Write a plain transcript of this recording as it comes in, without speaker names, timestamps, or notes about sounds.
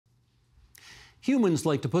Humans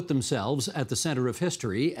like to put themselves at the center of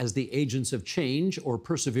history as the agents of change or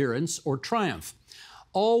perseverance or triumph.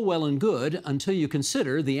 All well and good until you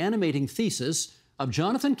consider the animating thesis of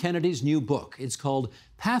Jonathan Kennedy's new book. It's called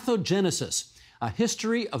Pathogenesis, A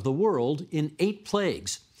History of the World in 8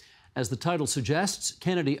 Plagues. As the title suggests,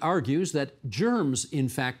 Kennedy argues that germs, in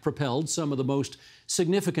fact, propelled some of the most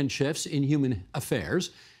significant shifts in human affairs.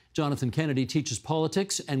 Jonathan Kennedy teaches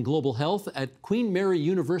politics and global health at Queen Mary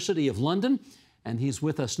University of London, and he's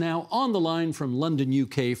with us now on the line from London,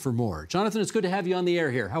 UK for more. Jonathan, it's good to have you on the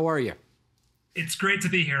air here. How are you? It's great to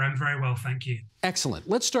be here. I'm very well, thank you. Excellent.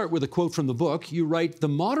 Let's start with a quote from the book. You write, "The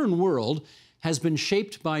modern world has been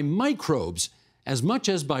shaped by microbes as much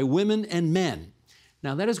as by women and men."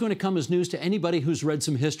 Now, that is going to come as news to anybody who's read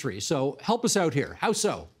some history. So help us out here. How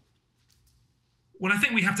so? Well, I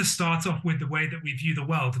think we have to start off with the way that we view the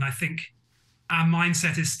world. And I think our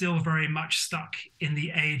mindset is still very much stuck in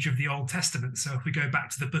the age of the Old Testament. So if we go back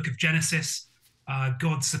to the book of Genesis,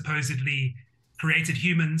 God supposedly created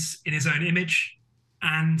humans in his own image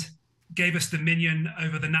and gave us dominion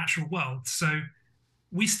over the natural world. So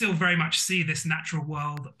we still very much see this natural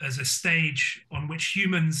world as a stage on which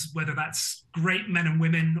humans, whether that's great men and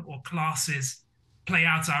women or classes, play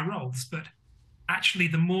out our roles. But actually,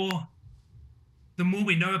 the more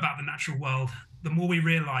we know about the natural world, the more we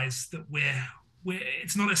realize that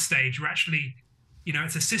it's not a stage. We're actually,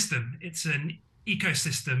 it's a system. It's an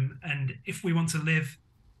ecosystem. And if we want to live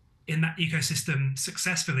in that ecosystem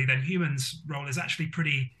successfully, then humans' role is actually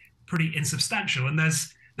pretty insubstantial. And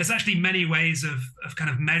there's actually many ways of kind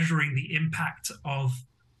of measuring the impact of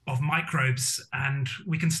microbes. And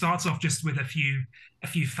we can start off just with a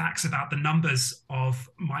few facts about the numbers of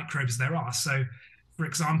microbes there are. So, for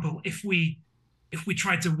example, if we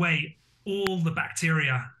tried to weigh all the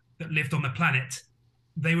bacteria that lived on the planet,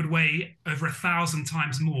 they would weigh over 1,000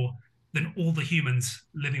 times more than all the humans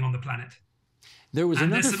living on the planet. There was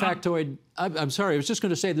another factoid. I'm sorry, I was just going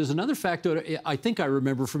to say there's another factoid I think I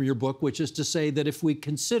remember from your book, which is to say that if we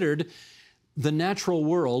considered the natural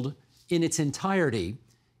world in its entirety,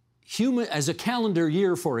 as a calendar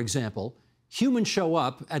year, for example, humans show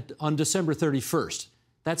up on December 31st.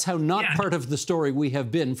 That's how not part of the story we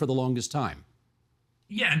have been for the longest time.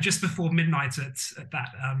 Yeah, and just before midnight at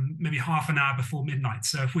that, maybe half an hour before midnight.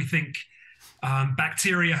 So if we think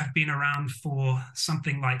bacteria have been around for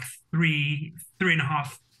something like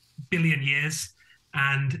 3.5 billion years,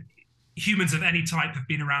 and humans of any type have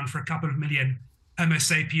been around for a couple of million. Homo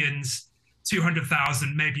Sapiens,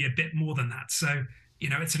 200,000, maybe a bit more than that. So,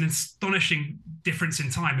 it's an astonishing difference in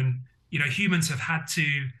time. And, humans have had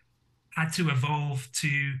to evolve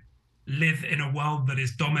to live in a world that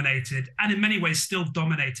is dominated, and in many ways still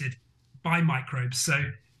dominated, by microbes.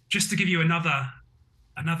 So just to give you another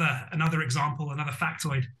example, another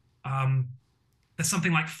factoid, there's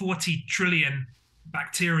something like 40 trillion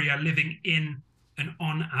bacteria living in and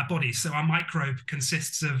on our bodies. So our microbe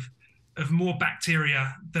consists of more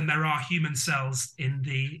bacteria than there are human cells in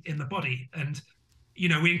the body. And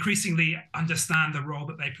we increasingly understand the role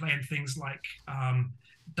that they play in things like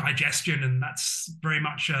digestion, and that's very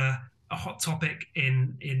much a hot topic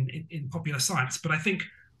in popular science. But I think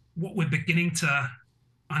what we're beginning to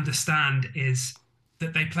understand is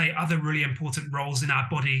that they play other really important roles in our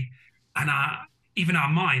body and even our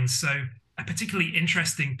minds. So a particularly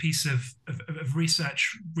interesting piece of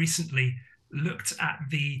research recently looked at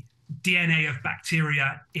the DNA of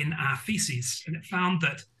bacteria in our feces, and it found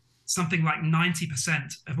that something like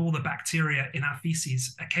 90% of all the bacteria in our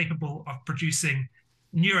feces are capable of producing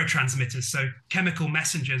neurotransmitters, so chemical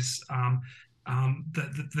messengers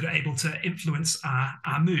that are able to influence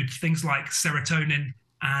our mood, things like serotonin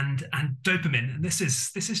and dopamine. And this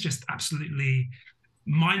is just absolutely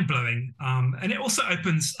mind-blowing. And it also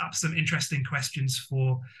opens up some interesting questions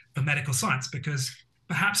for medical science, because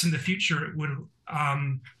perhaps in the future it would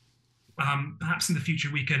perhaps in the future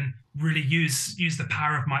we can really use the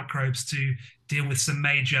power of microbes to deal with some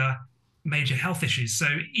major health issues. So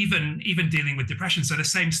even dealing with depression. So the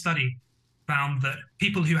same study found that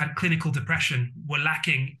people who had clinical depression were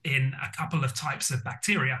lacking in a couple of types of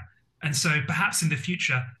bacteria. And so perhaps in the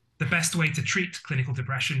future, the best way to treat clinical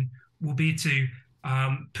depression will be to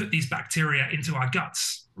put these bacteria into our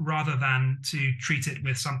guts rather than to treat it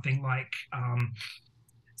with something like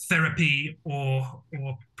therapy or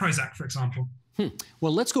Prozac, for example.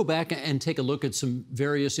 Well, let's go back and take a look at some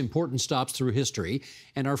various important stops through history.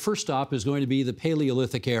 And our first stop is going to be the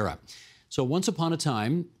Paleolithic era. So once upon a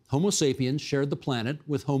time, Homo sapiens shared the planet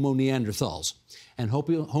with Homo neanderthals. And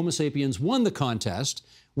Homo sapiens won the contest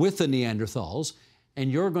with the Neanderthals.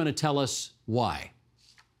 And you're going to tell us why.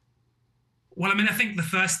 Well, I mean, I think the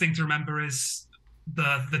first thing to remember is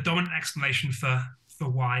the dominant explanation for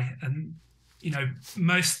why. And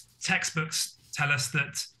most textbooks tell us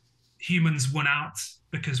that humans won out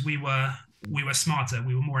because we were smarter,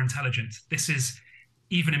 we were more intelligent. This is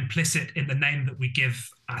even implicit in the name that we give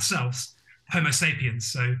ourselves, Homo Sapiens,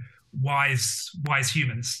 so wise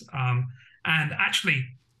humans. And actually,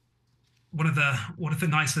 one of the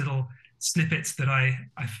nice little snippets that I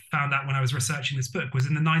found out when I was researching this book was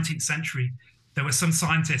in the 19th century, there were some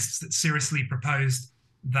scientists that seriously proposed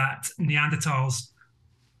that Neanderthals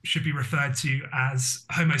should be referred to as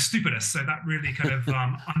Homo stupidus. So that really kind of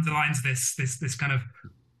underlines this kind of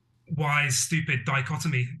wise, stupid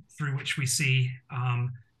dichotomy through which we see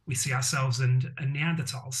ourselves and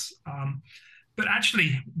Neanderthals. But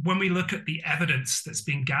actually, when we look at the evidence that's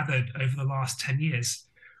been gathered over the last 10 years,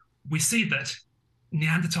 we see that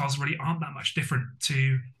Neanderthals really aren't that much different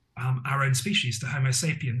to our own species, to Homo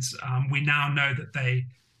sapiens. We now know that they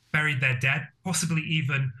buried their dead, possibly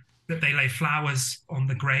even that they lay flowers on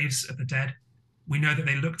the graves of the dead. We know that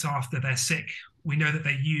they looked after their sick. We know that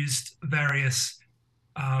they used various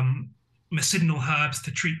medicinal herbs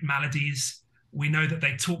to treat maladies. We know that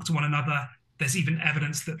they talked to one another. There's even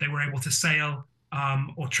evidence that they were able to sail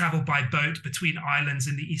or travel by boat between islands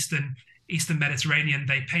in the Eastern Mediterranean.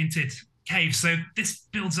 They painted caves. So this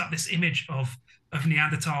builds up this image of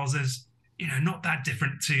Neanderthals as, not that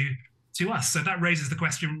different to us. So that raises the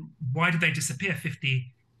question, why did they disappear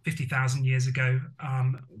 50,000 years ago,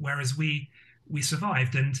 whereas we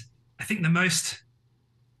survived? And I think the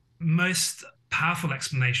most powerful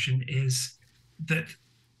explanation is that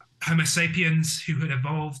Homo sapiens, who had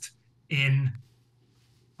evolved in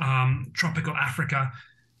tropical Africa,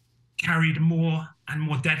 carried more and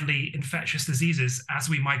more deadly infectious diseases as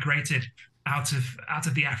we migrated out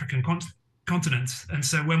of the African continent. And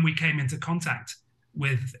so when we came into contact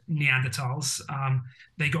with Neanderthals,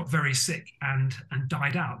 they got very sick and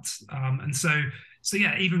died out. And so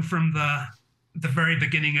yeah, even from the very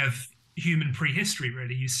beginning of human prehistory,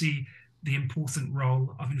 really, you see the important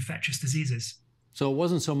role of infectious diseases. So it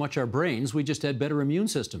wasn't so much our brains, we just had better immune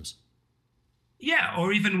systems. Yeah,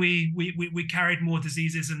 or even we carried more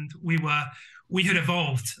diseases, and we had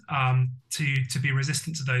evolved to be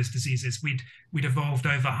resistant to those diseases. We'd evolved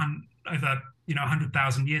over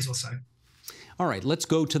 100,000 years or so. All right, let's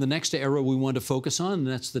go to the next era we want to focus on, and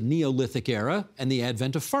that's the Neolithic era and the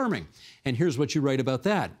advent of farming. And here's what you write about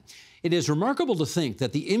that. It is remarkable to think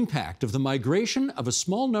that the impact of the migration of a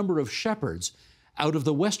small number of shepherds out of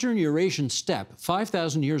the Western Eurasian steppe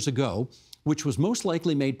 5,000 years ago, which was most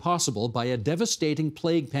likely made possible by a devastating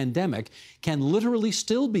plague pandemic, can literally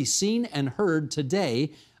still be seen and heard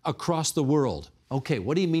today across the world. Okay,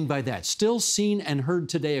 what do you mean by that? Still seen and heard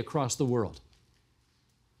today across the world?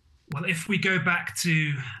 Well, if we go back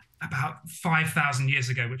to about 5,000 years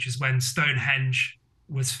ago, which is when Stonehenge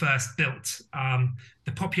was first built,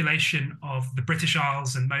 the population of the British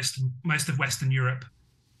Isles and most of Western Europe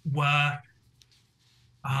were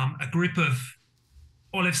a group of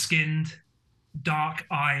olive-skinned,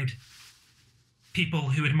 dark-eyed people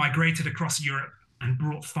who had migrated across Europe and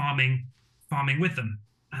brought farming with them.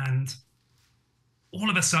 And all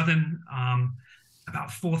of a sudden,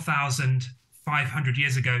 about 4,500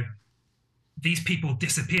 years ago, these people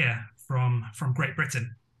disappear from Great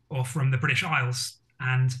Britain or from the British Isles,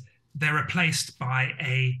 and they're replaced by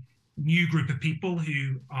a new group of people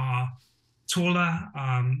who are taller.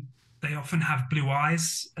 They often have blue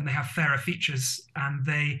eyes and they have fairer features, and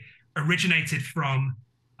they originated from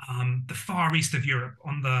the far east of Europe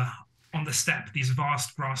on the steppe, these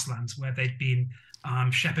vast grasslands where they'd been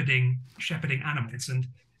shepherding animals. And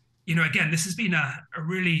again, this has been a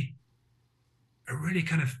really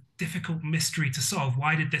kind of difficult mystery to solve.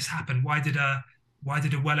 Why did this happen? Why did a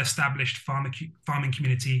well-established farming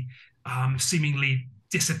community seemingly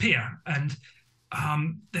disappear? And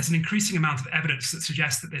there's an increasing amount of evidence that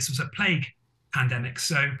suggests that this was a plague pandemic.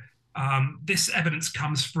 So this evidence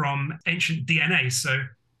comes from ancient DNA. So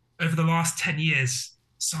over the last 10 years,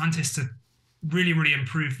 scientists have really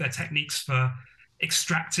improved their techniques for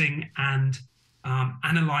extracting and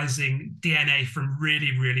analyzing DNA from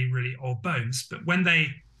really old bones. But when they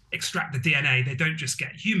extract the DNA, they don't just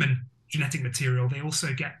get human genetic material, they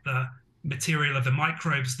also get the material of the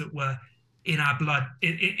microbes that were in our blood,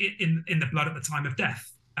 in the blood at the time of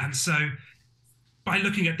death. And so by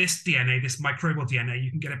looking at this DNA, this microbial DNA,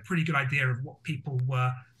 you can get a pretty good idea of what people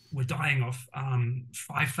were dying of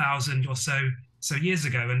 5,000 or so years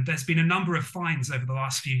ago. And there's been a number of finds over the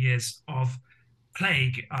last few years of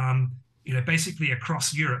plague, basically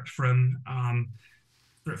across Europe, from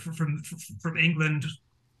England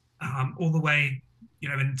all the way,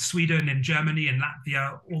 in Sweden, in Germany, and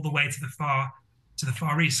Latvia, all the way to the far to the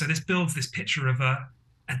Far East. So this builds this picture of a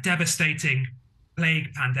devastating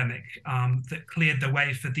plague pandemic that cleared the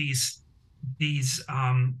way for these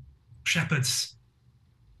shepherds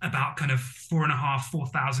about kind of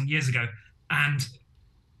 4,500-4,000 years ago. And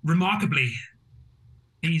remarkably,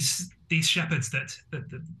 these shepherds that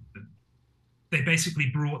they basically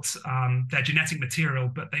brought their genetic material,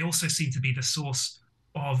 but they also seem to be the source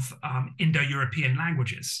of Indo-European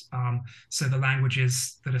languages. So the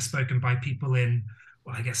languages that are spoken by people in,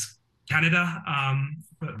 well, I guess, Canada,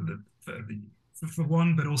 for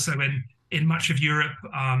one, but also in much of Europe,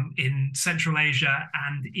 in Central Asia,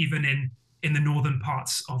 and even in the northern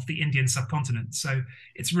parts of the Indian subcontinent. So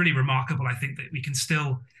it's really remarkable, I think, that we can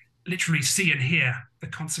still literally see and hear the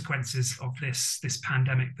consequences of this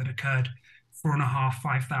pandemic that occurred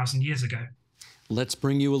 4,500-5,000 years ago. Let's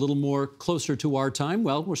bring you a little more closer to our time.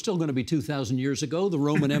 Well, we're still going to be 2,000 years ago, the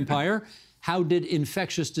Roman Empire. How did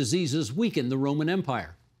infectious diseases weaken the Roman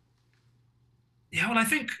Empire? Yeah, well, I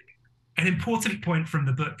think an important point from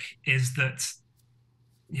the book is that,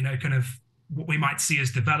 kind of what we might see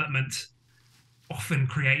as development often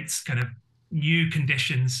creates kind of new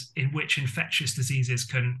conditions in which infectious diseases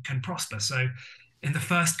can prosper. So in the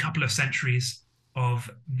first couple of centuries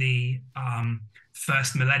of the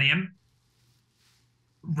first millennium,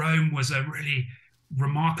 Rome was a really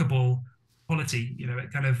remarkable polity.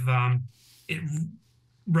 It kind of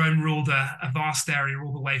Rome ruled a vast area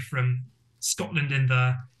all the way from Scotland in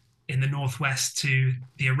the northwest to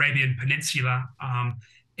the Arabian Peninsula.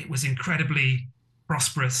 It was incredibly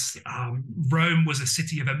prosperous. Rome was a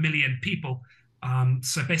city of 1 million people.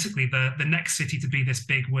 So basically, the next city to be this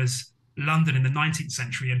big was London in the 19th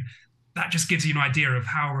century, and that just gives you an idea of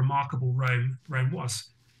how remarkable Rome was.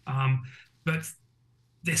 But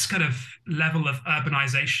this kind of level of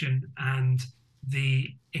urbanization and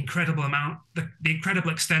the incredible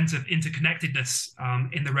extent of interconnectedness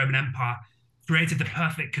in the Roman Empire created the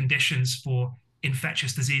perfect conditions for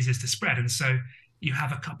infectious diseases to spread. And so you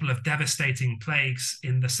have a couple of devastating plagues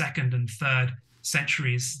in the 2nd and 3rd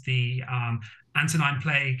centuries, the Antonine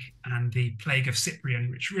Plague and the Plague of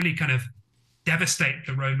Cyprian, which really kind of devastate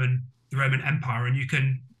the Roman Empire. And you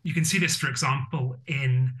can see this, for example,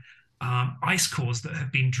 in ice cores that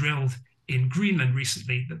have been drilled in Greenland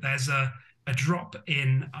recently, that there's a drop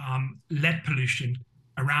in lead pollution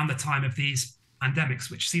around the time of these pandemics,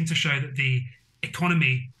 which seem to show that the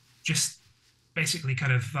economy just basically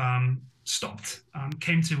kind of stopped,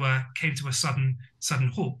 came to a sudden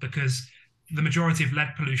halt, because the majority of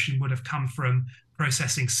lead pollution would have come from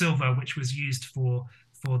processing silver, which was used for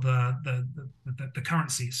the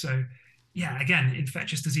currency. So yeah, again,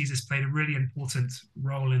 infectious diseases played a really important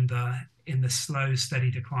role in the slow, steady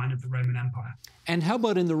decline of the Roman Empire. And how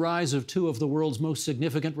about in the rise of two of the world's most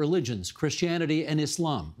significant religions, Christianity and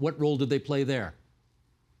Islam? What role did they play there?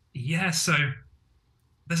 Yeah, so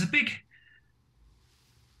there's a big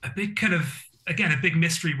kind of, again, a big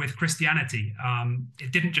mystery with Christianity.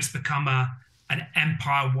 It didn't just become an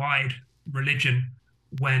empire-wide religion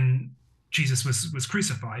when Jesus was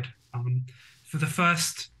crucified. For the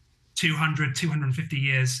first 250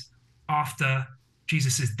 years after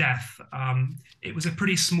Jesus's death, it was a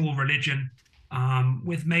pretty small religion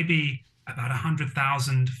with maybe about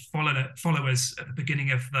 100,000 followers at the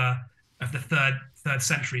beginning of the third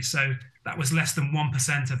century. So that was less than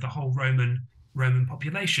 1% of the whole Roman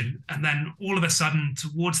population. And then all of a sudden,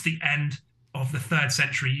 towards the end of the 3rd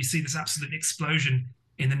century, you see this absolute explosion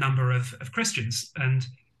in the number of Christians. And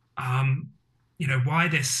why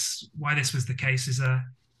this was the case is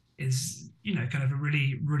kind of a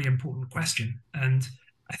really, really important question. And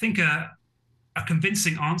I think a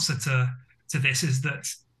convincing answer to this is that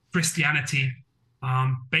Christianity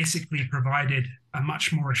basically provided a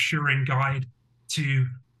much more assuring guide to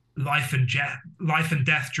life and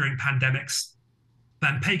death during pandemics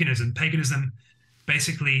than paganism. Paganism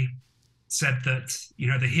basically said that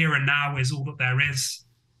the here and now is all that there is,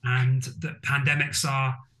 and that pandemics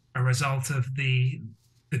are a result of the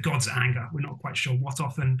gods' anger. We're not quite sure what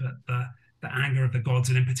often, but the anger of the gods,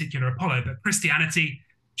 and in particular Apollo. But Christianity,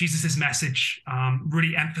 Jesus's message,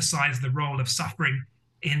 really emphasized the role of suffering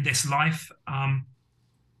in this life,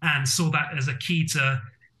 and saw that as a key to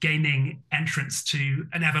gaining entrance to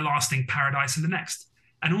an everlasting paradise in the next.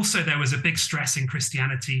 And also there was a big stress in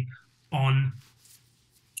Christianity on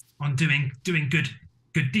doing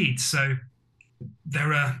good deeds. So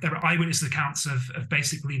there are eyewitness accounts of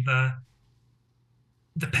basically the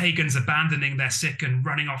pagans abandoning their sick and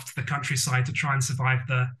running off to the countryside to try and survive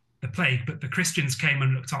the plague. But the Christians came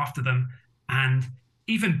and looked after them, and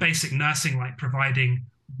even basic nursing, like providing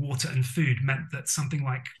water and food, meant that something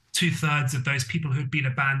like 2/3 of those people who had been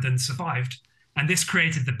abandoned survived. And this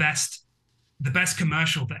created the best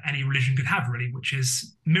commercial that any religion could have, really, which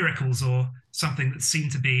is miracles, or something that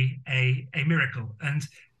seemed to be a miracle. And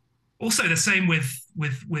also the same with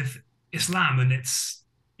Islam, and it's,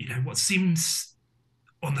 what seems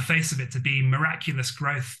on the face of it to be miraculous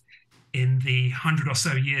growth in the 100 or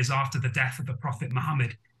so years after the death of the Prophet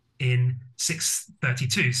Muhammad in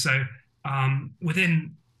 632. So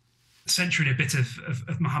within a century and a bit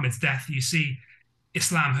of Muhammad's death, you see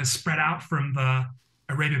Islam has spread out from the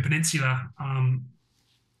Arabian Peninsula and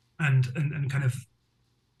kind of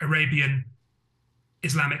Arabian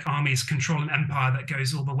Islamic armies control an empire that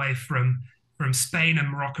goes all the way from Spain and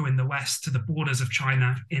Morocco in the west to the borders of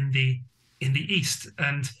China in the east.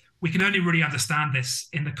 And we can only really understand this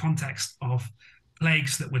in the context of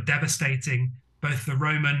plagues that were devastating both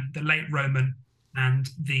the late Roman and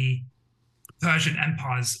the Persian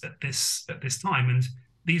empires at this time. And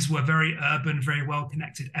these were very urban, very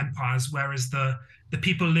well-connected empires, whereas the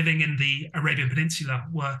people living in the Arabian Peninsula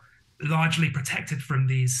were largely protected from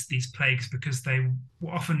these plagues because they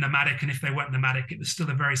were often nomadic, and if they weren't nomadic, it was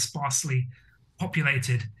still a very sparsely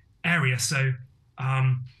populated area. So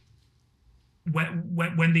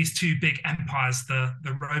when these two big empires, the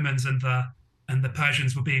Romans and the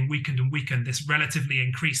Persians, were being weakened and weakened, this relatively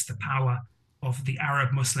increased the power of the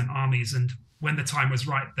Arab Muslim armies. And when the time was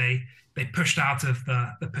right, they pushed out of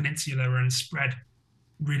the peninsula and spread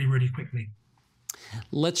really, really quickly.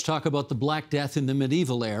 Let's talk about the Black Death in the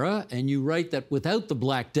medieval era. And you write that without the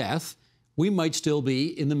Black Death, we might still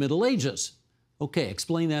be in the Middle Ages. Okay,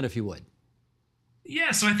 explain that if you would.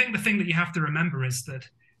 Yeah, so I think the thing that you have to remember is that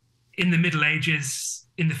in the Middle Ages,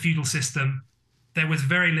 in the feudal system, there was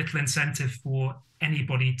very little incentive for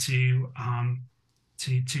anybody to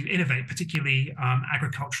innovate, particularly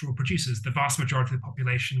agricultural producers. The vast majority of the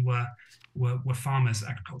population were farmers,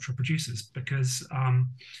 agricultural producers, because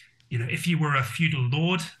if you were a feudal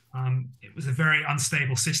lord, it was a very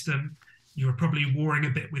unstable system. You were probably warring a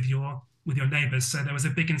bit with your neighbors, so there was a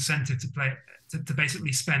big incentive to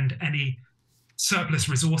basically spend any surplus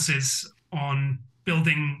resources on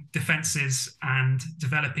building defenses and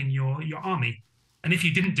developing your army. And if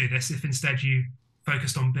you didn't do this, if instead you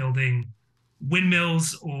focused on building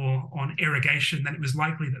windmills or on irrigation, then it was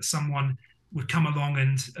likely that someone would come along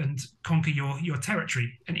and conquer your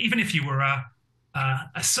territory. And even if you were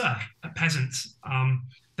a serf, a peasant,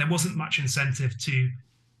 there wasn't much incentive to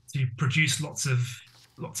produce lots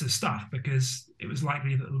of stuff, because it was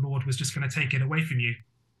likely that the Lord was just going to take it away from you.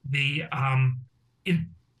 The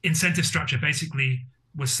incentive structure basically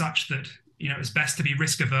was such that it was best to be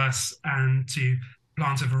risk averse and to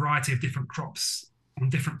plant a variety of different crops on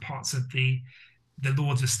different parts of the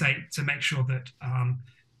Lord's estate to make sure that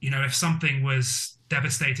if something was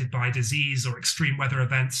devastated by disease or extreme weather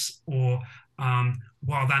events or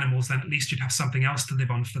wild animals, then at least you'd have something else to live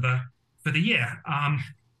on for the year.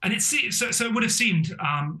 And so it would have seemed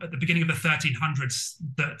at the beginning of the 1300s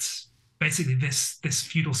that basically this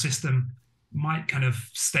feudal system might kind of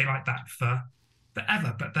stay like that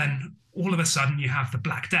forever. But then all of a sudden you have the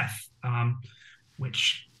Black Death,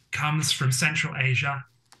 which comes from Central Asia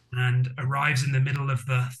and arrives in the middle of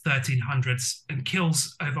the 1300s and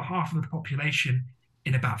kills over half of the population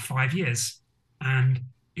in about 5 years. And,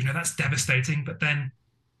 that's devastating. But then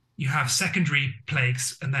you have secondary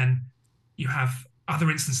plagues, and then you have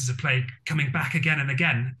other instances of plague coming back again and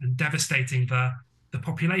again and devastating the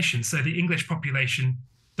population. So the English population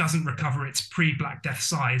doesn't recover its pre-Black Death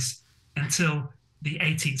size until the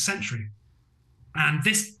 18th century. And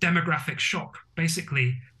this demographic shock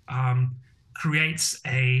basically creates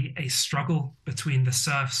a struggle between the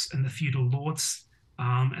serfs and the feudal lords.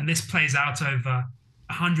 And this plays out over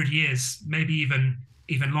 100 years, maybe even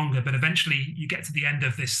longer. But eventually you get to the end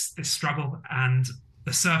of this struggle, and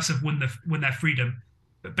the serfs have won their freedom.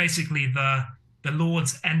 But basically the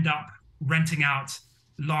lords end up renting out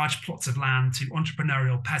large plots of land to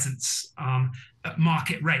entrepreneurial peasants at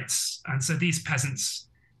market rates. And so these peasants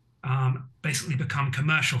basically become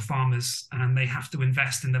commercial farmers, and they have to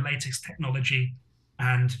invest in the latest technology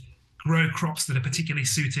and grow crops that are particularly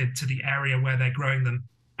suited to the area where they're growing them.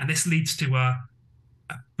 And this leads to a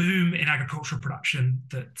boom in agricultural production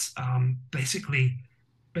that basically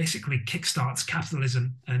kickstarts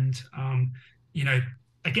capitalism and,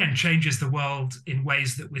 again, changes the world in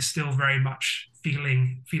ways that we're still very much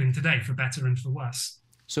feeling today, for better and for worse.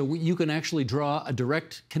 So you can actually draw a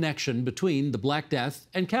direct connection between the Black Death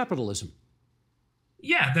and capitalism.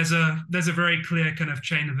 Yeah, there's a very clear kind of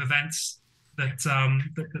chain of events that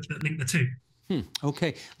link the two.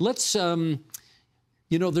 Okay, let's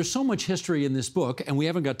You know, there's so much history in this book, and we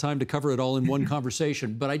haven't got time to cover it all in one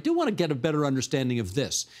conversation, but I do want to get a better understanding of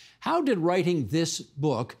this. How did writing this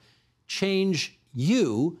book change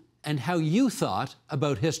you and how you thought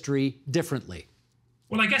about history differently?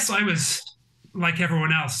 Well, I guess I was like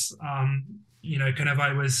everyone else,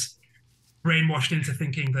 I was brainwashed into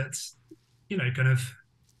thinking that,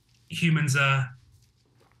 humans are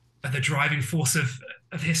the driving force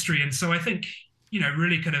of history. And so I think,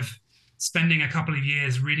 really kind of spending a couple of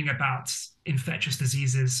years reading about infectious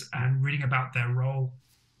diseases and reading about their role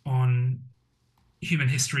on human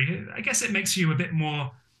history, I guess it makes you a bit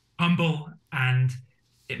more humble, and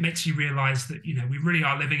it makes you realize that, we really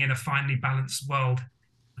are living in a finely balanced world.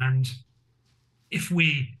 And if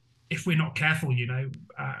we're not careful,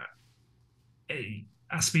 our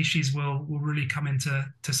species will really come into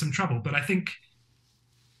some trouble. But I think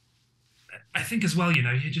as well, you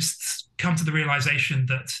just come to the realization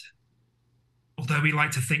that although we like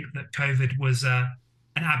to think that COVID was an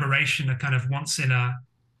aberration, a kind of once in a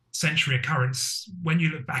century occurrence, when you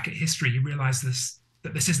look back at history, you realize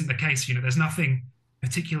that this isn't the case. There's nothing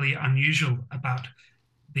particularly unusual about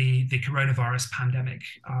the coronavirus pandemic.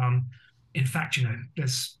 In fact,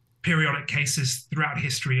 there's periodic cases throughout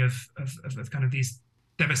history of kind of these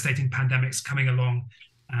devastating pandemics coming along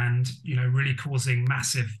and, really causing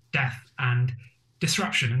massive death and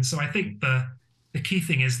disruption. And so I think the key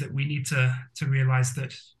thing is that we need to realize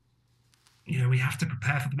that, we have to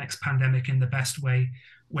prepare for the next pandemic in the best way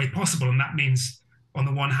possible. And that means, on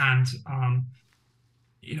the one hand,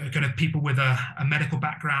 kind of people with a medical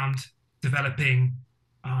background developing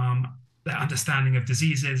their understanding of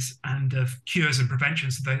diseases and of cures and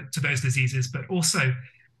preventions to those diseases. But also,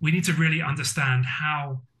 we need to really understand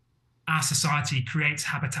how our society creates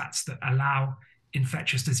habitats that allow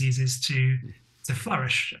infectious diseases to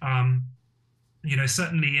flourish.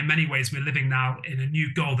 Certainly in many ways, we're living now in a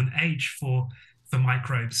new golden age for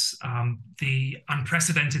microbes. The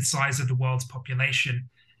unprecedented size of the world's population,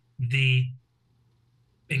 the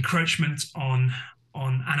encroachment on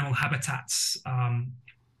animal habitats,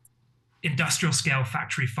 industrial scale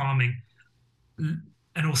factory farming,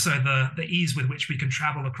 and also the ease with which we can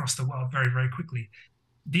travel across the world very, very quickly.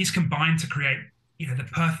 These combine to create, the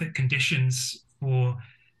perfect conditions for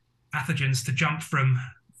pathogens to jump from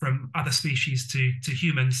other species to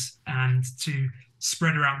humans and to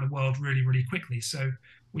spread around the world really, really quickly. So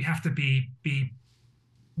we have to be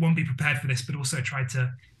prepared for this, but also try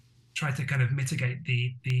to kind of mitigate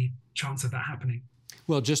the chance of that happening.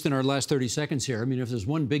 Well, just in our last 30 seconds here, if there's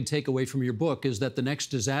one big takeaway from your book is that the next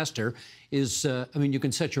disaster is, you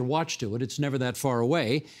can set your watch to it. It's never that far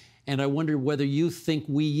away. And I wonder whether you think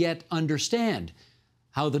we yet understand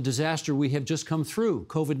how the disaster we have just come through,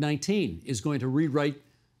 COVID-19, is going to rewrite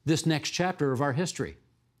this next chapter of our history.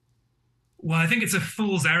 Well, I think it's a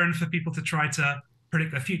fool's errand for people to try to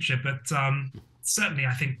predict the future, but certainly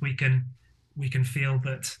I think we can feel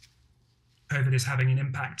that COVID is having an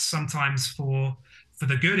impact, sometimes for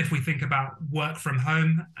the good if we think about work from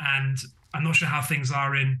home. And I'm not sure how things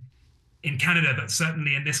are in Canada, but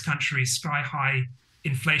certainly in this country, sky-high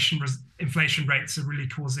inflation rates are really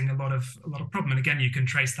causing a lot of problem. And again, you can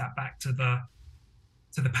trace that back to the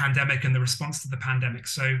pandemic and the response to the pandemic.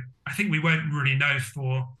 So I think we won't really know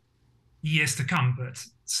for years to come, but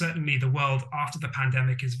certainly the world after the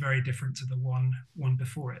pandemic is very different to the one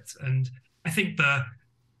before it. And I think to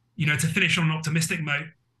finish on an optimistic note,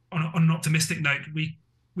 we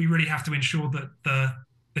really have to ensure that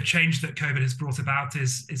the change that COVID has brought about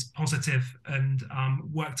is positive and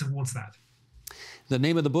work towards that. The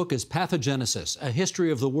name of the book is Pathogenesis, A History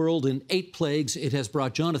of the World in 8 Plagues. It has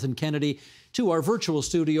brought Jonathan Kennedy to our virtual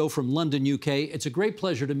studio from London, UK. It's a great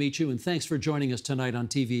pleasure to meet you, and thanks for joining us tonight on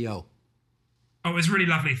TVO. Oh, it was really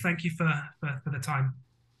lovely. Thank you for the time.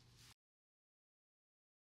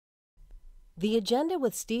 The Agenda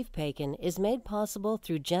with Steve Paikin is made possible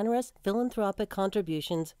through generous philanthropic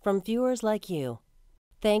contributions from viewers like you.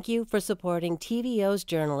 Thank you for supporting TVO's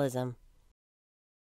journalism.